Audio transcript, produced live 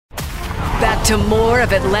to more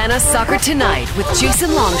of Atlanta Soccer Tonight with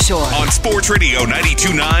Jason Longshore on Sports Radio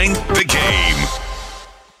 92.9 The Game.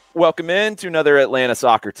 Welcome in to another Atlanta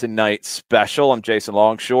Soccer Tonight special. I'm Jason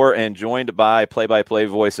Longshore and joined by play-by-play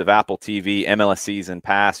voice of Apple TV, MLS Season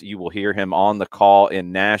Pass. You will hear him on the call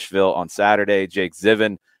in Nashville on Saturday, Jake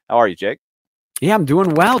Zivin. How are you, Jake? Yeah, I'm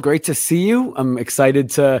doing well. Great to see you. I'm excited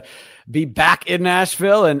to be back in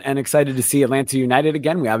Nashville and excited to see Atlanta United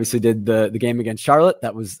again. We obviously did the game against Charlotte.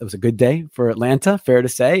 That was a good day for Atlanta, fair to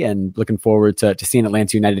say, and looking forward to seeing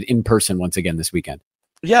Atlanta United in person once again this weekend.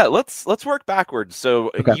 Yeah, let's work backwards. So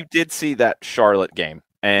okay. You did see that Charlotte game,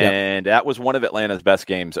 and That was one of Atlanta's best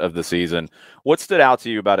games of the season. What stood out to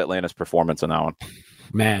you about Atlanta's performance in that one?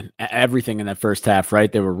 Man, everything in that first half,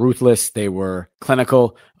 right? They were ruthless. They were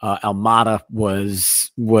clinical. Almada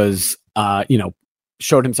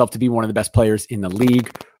showed himself to be one of the best players in the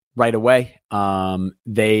league right away. I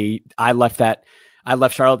left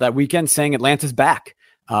Charlotte that weekend saying Atlanta's back.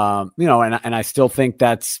 And I still think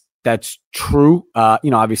that's true.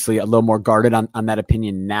 Obviously a little more guarded on that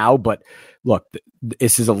opinion now, but look,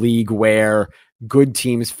 this is a league where good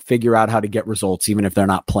teams figure out how to get results, even if they're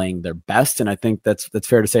not playing their best. And I think that's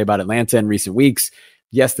fair to say about Atlanta in recent weeks.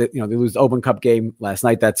 Yes, they lose the Open Cup game last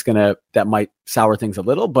night. That might sour things a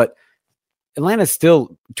little, but Atlanta's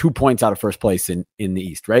still 2 points out of first place in the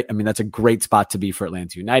East, right? I mean, that's a great spot to be for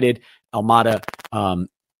Atlanta United. Almada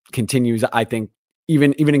continues, I think,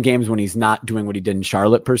 even in games when he's not doing what he did in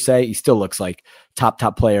Charlotte per se, he still looks like top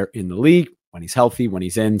player in the league when he's healthy, when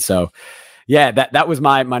he's in. So yeah, that was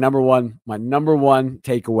my number one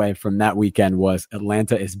takeaway from that weekend was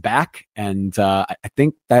Atlanta is back. And I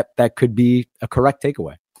think that could be a correct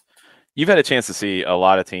takeaway. You've had a chance to see a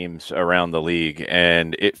lot of teams around the league,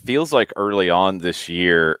 and it feels like early on this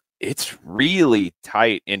year, it's really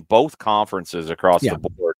tight in both conferences across the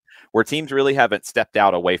board, where teams really haven't stepped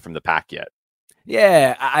out away from the pack yet.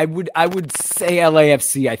 Yeah, I would say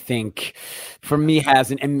LAFC, I think, for me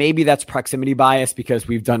hasn't, and maybe that's proximity bias because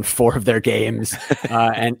we've done 4 of their games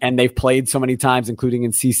and they've played so many times, including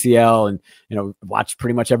in CCL, and watched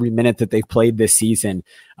pretty much every minute that they've played this season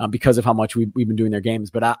because of how much we've been doing their games.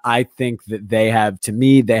 But I think that they have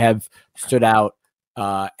stood out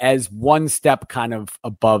as one step kind of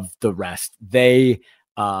above the rest. They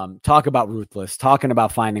talk about ruthless, talking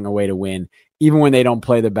about finding a way to win, even when they don't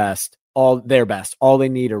play the best. All their best. All they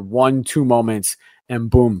need are 1-2 moments and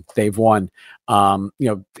boom, they've won. El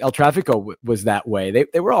Tráfico was that way.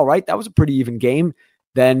 They were all right. That was a pretty even game.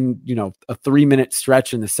 Then, a 3-minute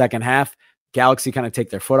stretch in the second half, Galaxy kind of take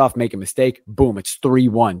their foot off, make a mistake. Boom, it's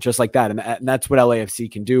 3-1, just like that. And that's what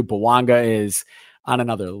LAFC can do. Bouanga is on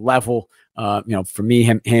another level. For me,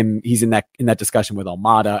 he's in that discussion with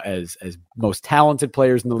Almada as most talented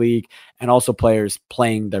players in the league and also players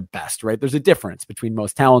playing their best, right? There's a difference between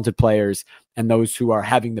most talented players and those who are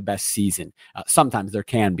having the best season. Sometimes there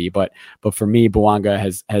can be, but for me, Bouanga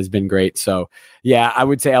has been great. So yeah, I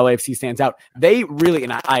would say LAFC stands out. They really,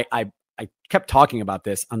 and I kept talking about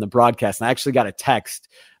this on the broadcast, and I actually got a text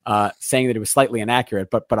saying that it was slightly inaccurate,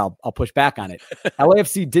 but I'll push back on it.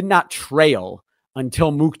 LAFC did not trail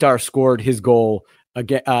until Mukhtar scored his goal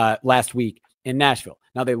again last week in Nashville.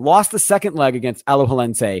 Now, they lost the second leg against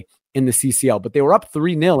Alajuelense in the CCL, but they were up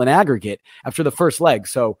 3-0 in aggregate after the first leg.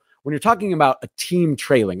 So when you're talking about a team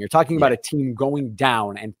trailing, you're talking about a team going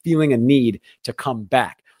down and feeling a need to come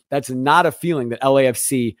back. That's not a feeling that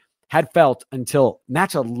LAFC had felt until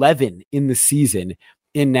match 11 in the season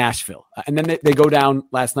in Nashville. And then they go down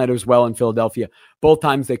last night as well in Philadelphia. Both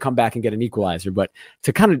times they come back and get an equalizer, but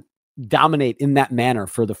to kind of dominate in that manner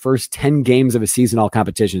for the first 10 games of a season, all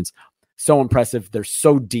competitions. So impressive. They're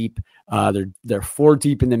so deep. They're 4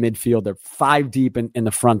 deep in the midfield. They're 5 deep in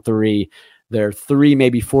the front 3. They're 3,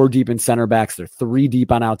 maybe 4 deep in center backs. They're 3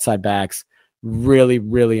 deep on outside backs. Really,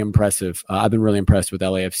 really impressive. I've been really impressed with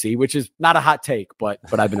LAFC, which is not a hot take, but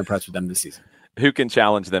I've been impressed with them this season. Who can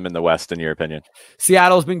challenge them in the West, in your opinion?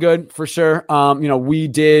 Seattle's been good for sure. We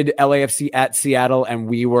did LAFC at Seattle, and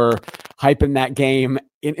we were hyping that game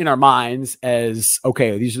in our minds as,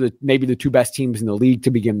 okay, these are maybe the 2 best teams in the league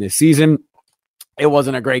to begin this season. It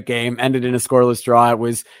wasn't a great game, ended in a scoreless draw. It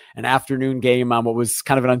was an afternoon game on what was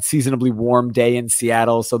kind of an unseasonably warm day in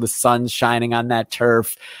Seattle, so the sun's shining on that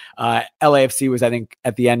turf. LAFC was, I think,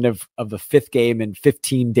 at the end of the 5th game in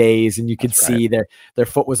 15 days, and you could see their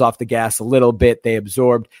foot was off the gas a little bit. They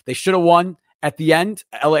absorbed. They should have won at the end.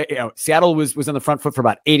 Seattle was on the front foot for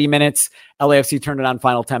about 80 minutes. LAFC turned it on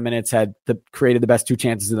final 10 minutes, created the best 2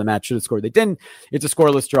 chances of the match, should have scored. They didn't. It's a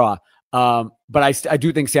scoreless draw. But I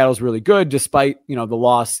do think Seattle's really good, despite the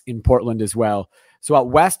loss in Portland as well. So out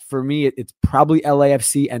west, for me, it's probably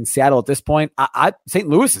LAFC and Seattle at this point. St.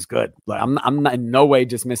 Louis is good. I'm not in no way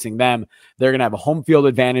dismissing them. They're going to have a home field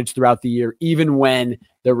advantage throughout the year, even when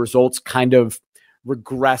their results kind of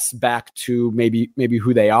regress back to maybe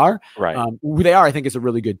who they are. Right. Who they are, I think, is a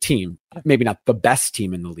really good team. Maybe not the best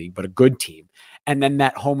team in the league, but a good team. And then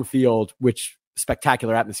that home field, which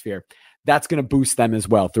spectacular atmosphere, that's going to boost them as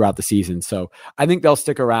well throughout the season. So I think they'll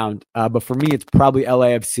stick around. But for me, it's probably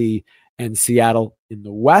LAFC and Seattle in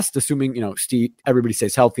the West, assuming, everybody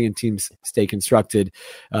stays healthy and teams stay constructed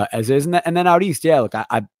as is. And then out East, look,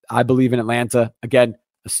 I believe in Atlanta, again,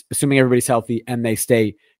 assuming everybody's healthy and they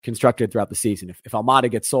stay constructed throughout the season. If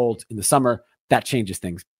Almada gets sold in the summer, that changes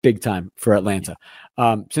things big time for Atlanta.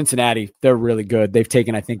 Cincinnati, they're really good. They've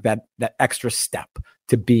taken, I think, that extra step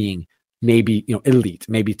to being maybe, elite,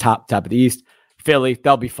 maybe top of the East. Philly,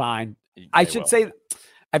 they'll be fine. I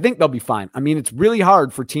think they'll be fine. I mean, it's really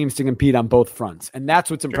hard for teams to compete on both fronts. And that's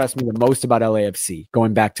what's impressed me the most about LAFC,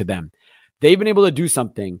 going back to them. They've been able to do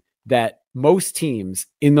something that most teams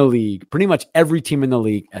in the league, pretty much every team in the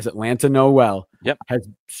league, as Atlanta know well, has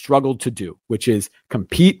struggled to do, which is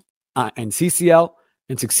compete in CCL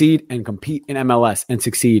and succeed, and compete in MLS and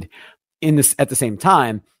succeed at the same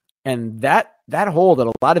time. And that hole that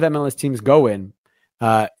a lot of MLS teams go in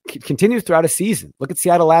continues throughout a season. Look at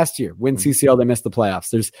Seattle last year. Win CCL, they missed the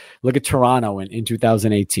playoffs. Look at Toronto in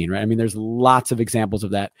 2018, right? I mean, there's lots of examples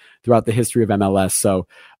of that throughout the history of MLS. So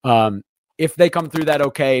if they come through that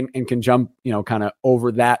okay and can jump, kind of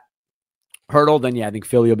over that hurdle, then I think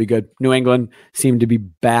Philly will be good. New England seemed to be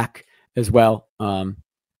back as well.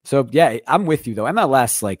 So I'm with you though.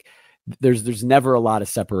 MLS, like there's never a lot of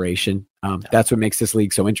separation. That's what makes this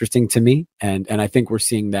league so interesting to me. And I think we're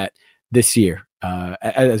seeing that this year,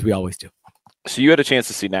 as we always do. So you had a chance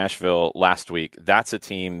to see Nashville last week. That's a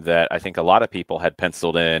team that I think a lot of people had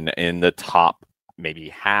penciled in the top, maybe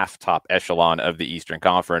half top echelon of the Eastern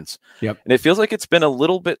Conference. Yep. And it feels like it's been a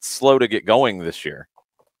little bit slow to get going this year.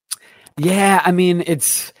 Yeah. I mean,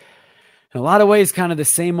 it's in a lot of ways kind of the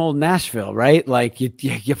same old Nashville, right? Like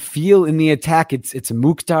you feel in the attack, it's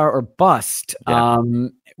Mukhtar or bust,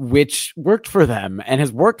 which worked for them and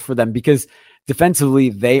has worked for them because defensively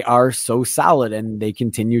they are so solid and they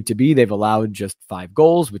continue to be. They've allowed just 5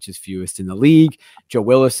 goals, which is fewest in the league. Joe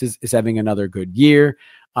Willis is having another good year.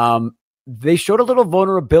 They showed a little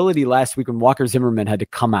vulnerability last week when Walker Zimmerman had to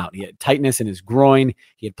come out. He had tightness in his groin.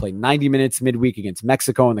 He had played 90 minutes midweek against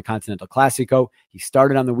Mexico in the Continental Clasico. He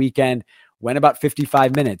started on the weekend, went about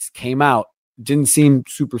 55 minutes, came out, didn't seem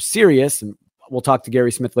super serious. And we'll talk to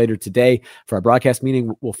Gary Smith later today for our broadcast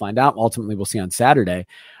meeting. We'll find out. Ultimately, we'll see on Saturday.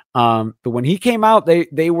 But when he came out,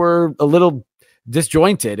 they were a little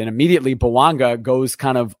disjointed, and immediately Bouanga goes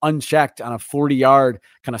kind of unchecked on a 40-yard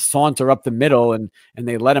kind of saunter up the middle, and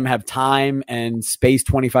they let him have time and space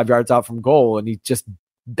 25 yards out from goal, and he just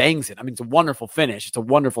bangs it. I mean, it's a wonderful finish. It's a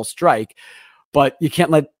wonderful strike, but you can't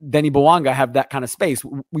let Denny Bouanga have that kind of space.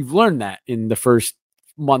 We've learned that in the first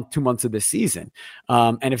 2 months of this season.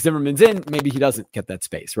 And if Zimmerman's in, maybe he doesn't get that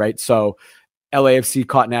space, right? So LAFC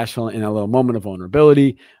caught Nashville in a little moment of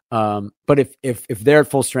vulnerability. But if they're at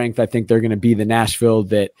full strength, I think they're going to be the Nashville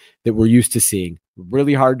that we're used to seeing.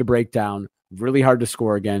 Really hard to break down, really hard to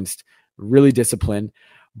score against, really disciplined.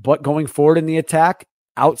 But going forward in the attack,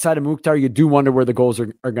 outside of Mukhtar, you do wonder where the goals are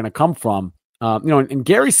going to come from. And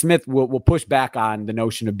Gary Smith will push back on the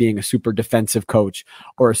notion of being a super defensive coach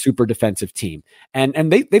or a super defensive team.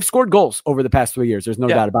 And they've scored goals over the past 3 years. There's no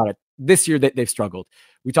doubt about it. This year they've struggled.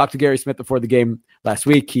 We talked to Gary Smith before the game last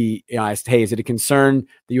week. He asked, hey, is it a concern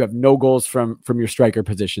that you have no goals from your striker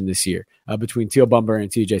position this year between Teal Bumber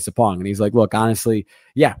and TJ Sapong? And he's like, look, honestly,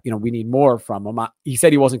 we need more from him. He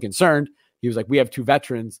said he wasn't concerned. He was like, we have 2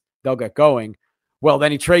 veterans. They'll get going. Well,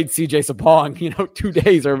 then he trades CJ Sapong, 2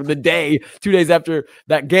 days or 2 days after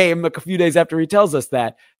that game, a few days after he tells us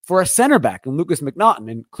that, for a center back and Lucas McNaughton.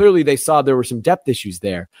 And clearly they saw there were some depth issues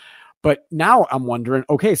there. But now I'm wondering,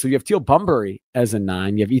 okay, so you have Teal Bunbury as a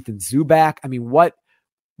 9. You have Ethan Zubak. I mean,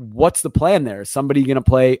 what's the plan there? Is somebody going to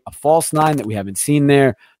play a false 9 that we haven't seen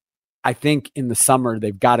there? I think in the summer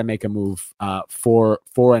they've got to make a move for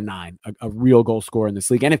a 9, a real goal scorer in this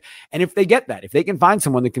league. And if they get that, if they can find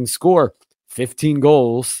someone that can score 15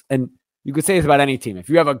 goals, and you could say it's about any team. If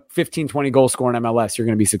you have a 15, 20 goal scorer in MLS, you're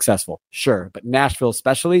going to be successful. Sure. But Nashville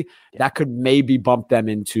especially, that could maybe bump them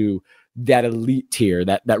into that elite tier,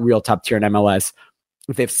 that real top tier in MLS.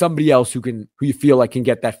 If they have somebody else who you feel like can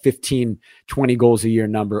get that 15, 20 goals a year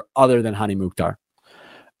number other than Hani Mukhtar.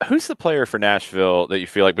 Who's the player for Nashville that you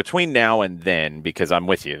feel like between now and then, because I'm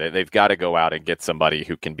with you, they've got to go out and get somebody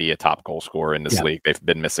who can be a top goal scorer in this league. They've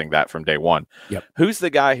been missing that from day one. Yep. Who's the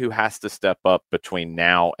guy who has to step up between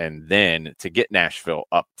now and then to get Nashville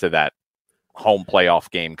up to that home playoff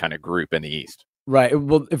game kind of group in the East? Right.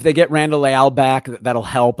 Well, if they get Randall Leal back, that'll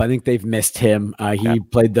help. I think they've missed him. He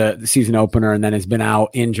played the season opener and then has been out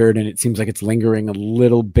injured, and it seems like it's lingering a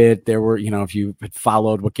little bit. There were, if you had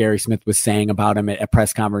followed what Gary Smith was saying about him at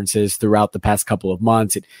press conferences throughout the past couple of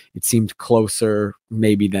months, it seemed closer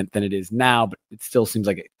maybe than it is now, but it still seems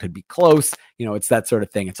like it could be close. It's that sort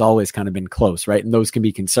of thing. It's always kind of been close, right? And those can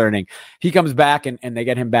be concerning. He comes back and they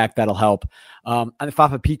get him back. That'll help. And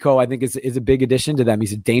Fafa Pico, I think, is a big addition to them.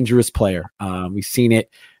 He's a dangerous player. We've seen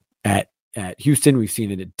it at Houston. We've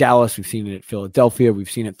seen it at Dallas. We've seen it at Philadelphia. We've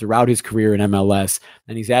seen it throughout his career in MLS.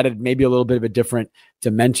 And he's added maybe a little bit of a different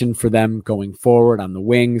dimension for them going forward on the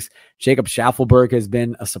wings. Jacob Schaffelberg has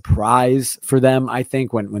been a surprise for them, I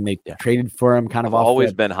think, when they traded for him. I've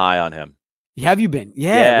always been high on him. Have you been?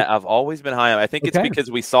 Yeah, I've always been high on him. I think it's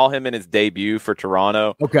because we saw him in his debut for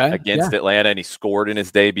Toronto against Atlanta, and he scored in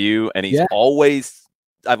his debut. And I've always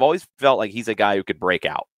felt like he's a guy who could break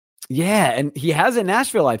out. Yeah, and he has in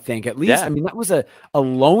Nashville, I think, at least. Yeah. I mean, that was a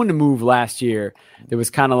loan move last year. It was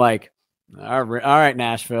kind of like, all right,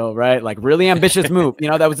 Nashville, right? Like, really ambitious move.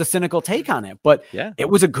 That was a cynical take on it, but it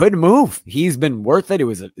was a good move. He's been worth it. It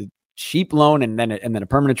was a cheap loan and then a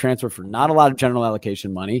permanent transfer for not a lot of general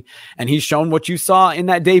allocation money. And he's shown what you saw in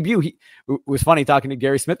that debut. It was funny talking to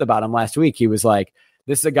Gary Smith about him last week. He was like,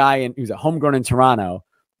 this is a guy, and he was a homegrown in Toronto,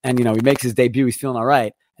 and, he makes his debut. He's feeling all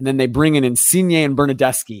right. And then they bring in Insigne and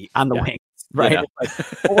Bernadeschi on the wing, right? Yeah.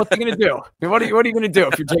 Well, what's he going to do? I mean, what are you going to do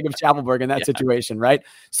if you're Jacob Schaffelberg in that situation, right?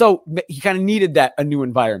 So he kind of needed a new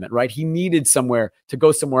environment, right? He needed somewhere to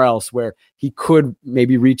go somewhere else where he could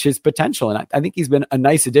maybe reach his potential. And I think he's been a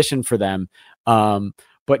nice addition for them.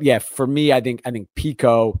 But yeah, for me, I think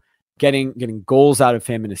Pico, getting goals out of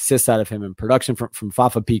him and assists out of him and production from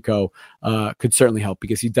Fafa Pico could certainly help,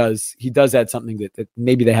 because he does add something that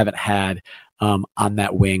maybe they haven't had on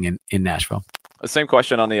that wing in Nashville. The same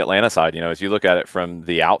question on the Atlanta side. As you look at it from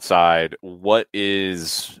the outside, what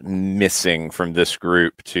is missing from this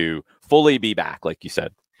group to fully be back, like you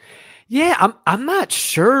said? Yeah, I'm not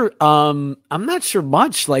sure. I'm not sure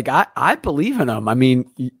much. Like, I believe in him. I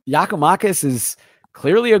mean, Giakoumakis is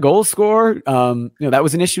clearly a goal scorer. That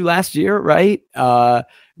was an issue last year, right?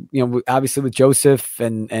 Obviously with Joseph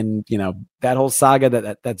and that whole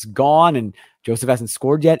saga that's gone, and Joseph hasn't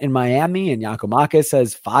scored yet in Miami, and Giakoumakis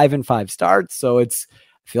has 5 and 5 starts. So I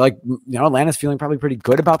feel like, Atlanta's feeling probably pretty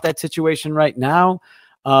good about that situation right now.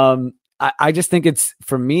 I just think it's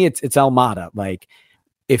Almada. Like,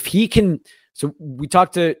 if he can, so we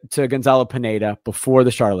talked to Gonzalo Pineda before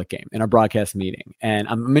the Charlotte game in our broadcast meeting, and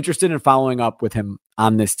I'm interested in following up with him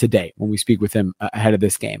on this today when we speak with him ahead of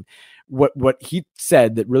this game. What he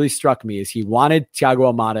said that really struck me is he wanted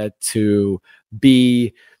Thiago Almada to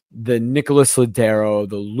be the Nicolas Ladero,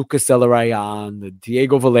 the Lucas Zelarayan, the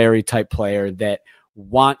Diego Valeri type player that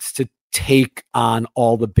wants to take on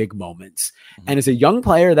all the big moments. And as a young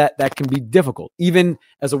player, that can be difficult. Even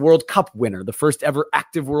as a World Cup winner, the first ever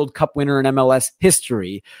active World Cup winner in MLS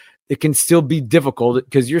history, it can still be difficult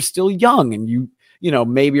because you're still young and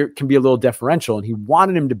maybe it can be a little deferential, and he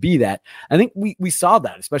wanted him to be that. I think we saw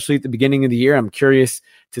that, especially at the beginning of the year. I'm curious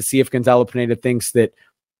to see if Gonzalo Pineda thinks that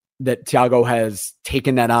Thiago has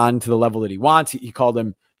taken that on to the level that he wants. He called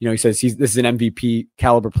him, he says this is an MVP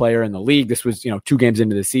caliber player in the league. This was, 2 games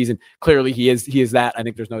into the season. Clearly he is that. I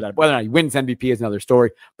think there's no doubt. Whether or not he wins MVP is another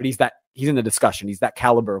story, but he's in the discussion. He's that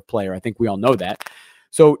caliber of player. I think we all know that.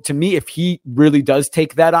 So to me, if he really does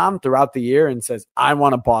take that on throughout the year and says, I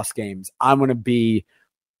want to boss games, I want to be,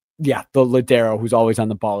 the Ladero who's always on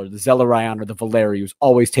the ball, or the Zelarayan or the Valeri who's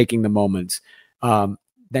always taking the moments,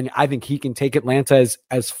 then I think he can take Atlanta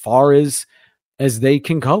as far as they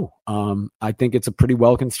can go. I think it's a pretty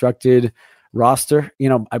well-constructed roster.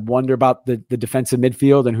 I wonder about the defensive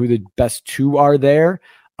midfield and who the best 2 are there.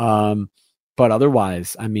 But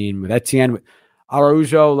otherwise, I mean, with Etienne,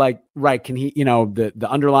 Araujo, can he, the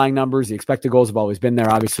underlying numbers, the expected goals have always been there.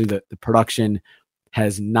 Obviously, the production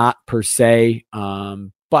has not per se,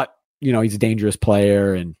 but, he's a dangerous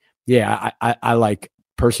player. And I like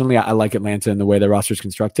Atlanta and the way their roster is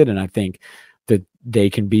constructed. And I think that they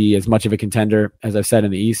can be as much of a contender, as I've said,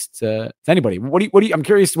 in the East as anybody. I'm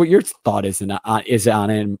curious what your thought is on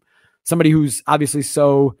him. Somebody who's obviously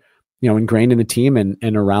so, ingrained in the team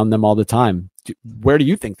and around them all the time. Where do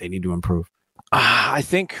you think they need to improve? I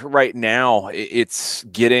think right now it's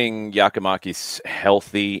getting Giacomakis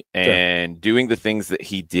healthy and doing the things that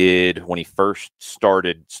he did when he first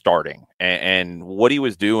started starting. And what he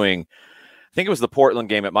was doing, I think it was the Portland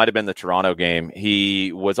game. It might have been the Toronto game.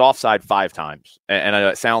 He was offside 5 times. And I know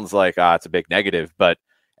it sounds like it's a big negative, but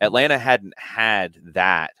Atlanta hadn't had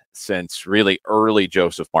that since really early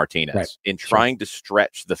Joseph Martinez in trying to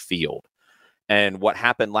stretch the field. And what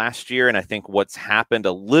happened last year, and I think what's happened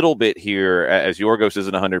a little bit here as Yorgos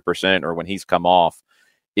isn't 100% or when he's come off,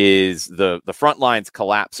 is the front line's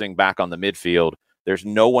collapsing back on the midfield. There's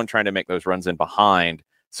no one trying to make those runs in behind,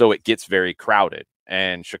 so it gets very crowded.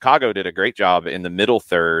 And Chicago did a great job in the middle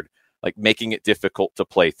third, like making it difficult to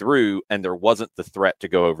play through, and there wasn't the threat to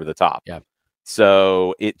go over the top. Yeah.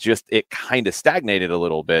 So it kind of stagnated a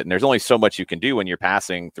little bit, and there's only so much you can do when you're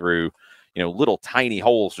passing through little tiny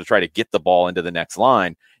holes to try to get the ball into the next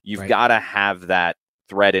line. You've got to have that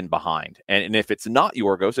thread in behind. And if it's not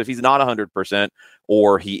Yorgos, if he's not 100%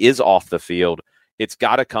 or he is off the field, it's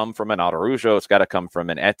got to come from an Araujo. It's got to come from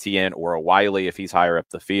an Etienne or a Wiley if he's higher up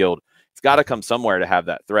the field. It's got to come somewhere to have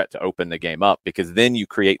that threat to open the game up, because then you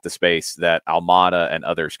create the space that Almada and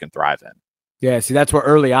others can thrive in. Yeah, see, that's where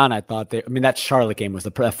early on I thought that Charlotte game was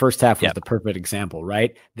the first half was the perfect example,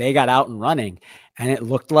 right? They got out and running, and it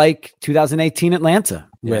looked like 2018 Atlanta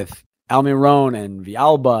with Almiron and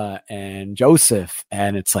Villalba and Joseph.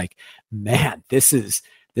 And it's like, man, this is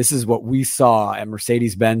what we saw at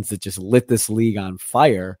Mercedes-Benz that just lit this league on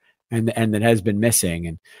fire and that has been missing.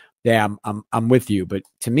 And yeah, I'm with you, but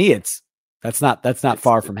to me, that's not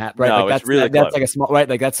far from right. No, like it's really that's like a small right.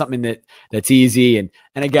 Like that's something that's easy. And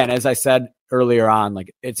again, as I said earlier on,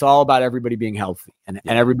 like it's all about everybody being healthy and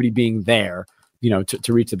everybody being there,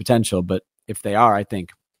 to reach the potential. But if they are, I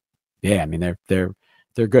think, I mean,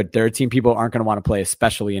 they're good. They're a team people aren't going to want to play,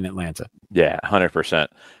 especially in Atlanta. Yeah, 100%.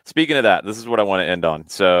 Speaking of that, this is what I want to end on.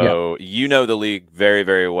 So the league very,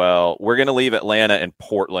 very well. We're going to leave Atlanta and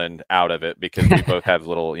Portland out of it because we both have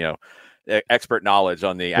little, expert knowledge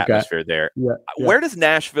on the atmosphere there. Yeah. Where does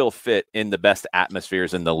Nashville fit in the best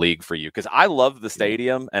atmospheres in the league for you? Because I love the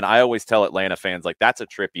stadium, and I always tell Atlanta fans, like, that's a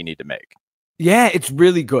trip you need to make. Yeah, it's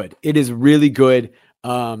really good. It is really good.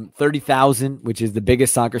 30,000, which is the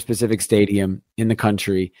biggest soccer-specific stadium in the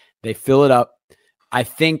country. They fill it up. I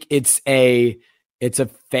think it's a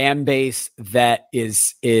fan base that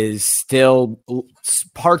is still,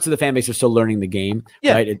 parts of the fan base are still learning the game,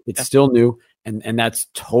 right? It's still new. And that's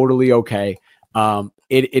totally okay.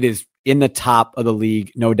 It is in the top of the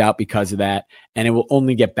league, no doubt, because of that, and it will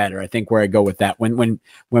only get better. I think where I go with that, when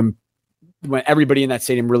everybody in that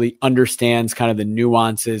stadium really understands kind of the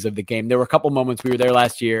nuances of the game. There were a couple moments, we were there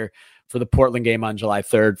last year for the Portland game on July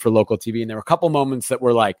 3rd for local TV, and there were a couple moments that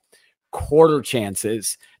were like quarter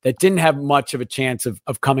chances that didn't have much of a chance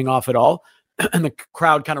of coming off at all, and the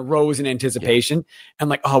crowd kind of rose in anticipation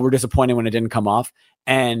and like, oh, we're disappointed when it didn't come off,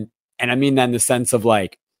 and I mean that in the sense of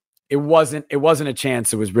like, it wasn't a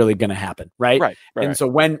chance it was really going to happen. Right. And so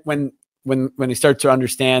when they start to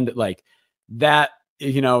understand that, like that,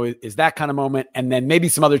 is that kind of moment. And then maybe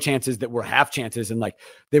some other chances that were half chances and like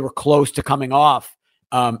they were close to coming off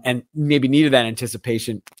and maybe needed that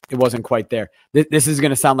anticipation. It wasn't quite there. This is going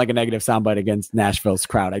to sound like a negative soundbite against Nashville's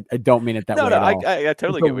crowd. I don't mean it that way at all. I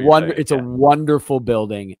totally get what you're saying. It's a wonderful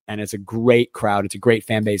building, and it's a great crowd. It's a great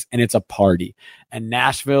fan base, and it's a party. And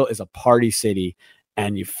Nashville is a party city,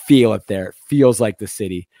 and you feel it there. It feels like the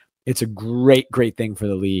city. It's a great, great thing for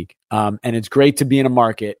the league. And it's great to be in a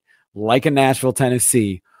market like in Nashville,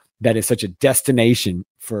 Tennessee, that is such a destination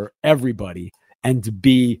for everybody, and to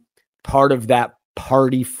be part of that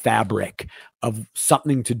party fabric of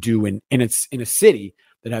something to do in a city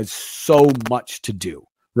that has so much to do,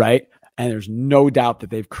 right? And there's no doubt that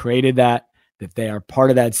they've created that they are part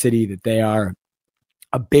of that city, that they are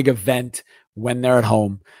a big event when they're at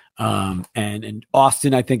home. And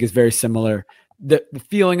Austin, I think, is very similar. The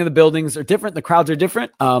feeling of the buildings are different. The crowds are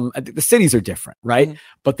different. I think the cities are different, right? Mm-hmm.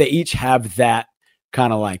 But they each have that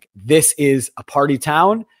kind of like, this is a party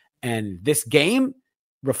town, and this game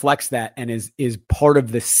reflects that and is part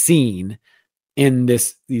of the scene in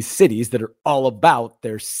these cities that are all about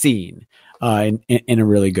their scene in a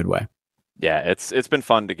really good way. Yeah, it's been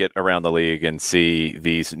fun to get around the league and see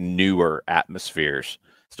these newer atmospheres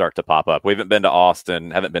start to pop up. We haven't been to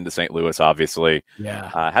Austin, haven't been to St. Louis, obviously.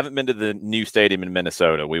 Yeah. Haven't been to the new stadium in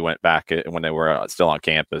Minnesota. We went back when they were still on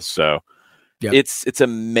campus. So it's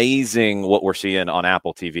amazing what we're seeing on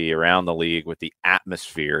Apple TV around the league with the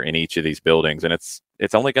atmosphere in each of these buildings. And it's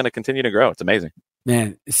only going to continue to grow. It's amazing.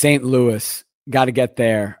 Man, St. Louis, got to get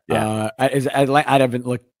there. Yeah. I haven't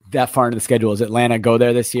looked that far into the schedule. Does Atlanta go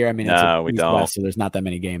there this year? I mean, No, we don't. West, so there's not that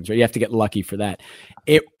many games, right? You have to get lucky for that.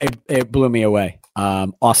 It blew me away.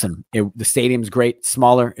 Awesome. The stadium's great,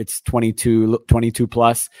 smaller. It's 22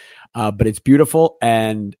 plus, but it's beautiful.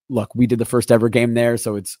 And look, we did the first ever game there,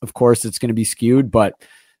 so of course it's going to be skewed, but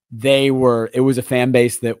it was a fan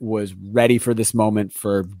base that was ready for this moment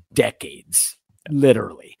for decades,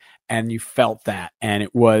 literally. And you felt that. And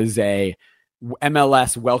it was a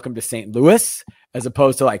MLS welcome to St. Louis, as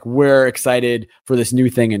opposed to like, we're excited for this new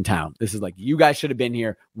thing in town. This is like, you guys should have been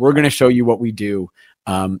here. We're going to show you what we do.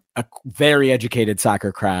 A very educated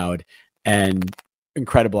soccer crowd and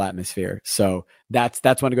incredible atmosphere. So that's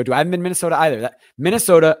one to go to. I haven't been to Minnesota either.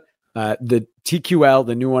 Minnesota, the TQL,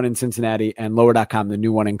 the new one in Cincinnati, and Lower.com, the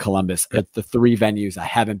new one in Columbus. That's the 3 venues I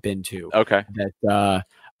haven't been to. Okay. That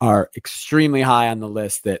are extremely high on the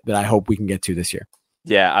list that I hope we can get to this year.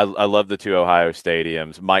 Yeah, I love the 2 Ohio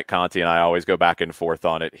stadiums. Mike Conti and I always go back and forth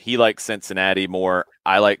on it. He likes Cincinnati more.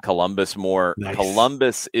 I like Columbus more. Nice.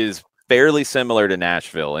 Columbus is fairly similar to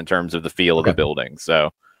Nashville in terms of the feel of the building. So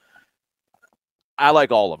I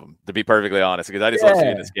like all of them, to be perfectly honest, because I just love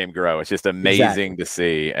seeing this game grow. It's just amazing to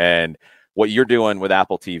see. And what you're doing with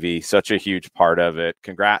Apple TV, such a huge part of it.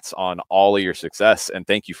 Congrats on all of your success. And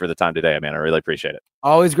thank you for the time today, man. I really appreciate it.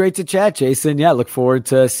 Always great to chat, Jason. Yeah, look forward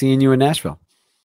to seeing you in Nashville.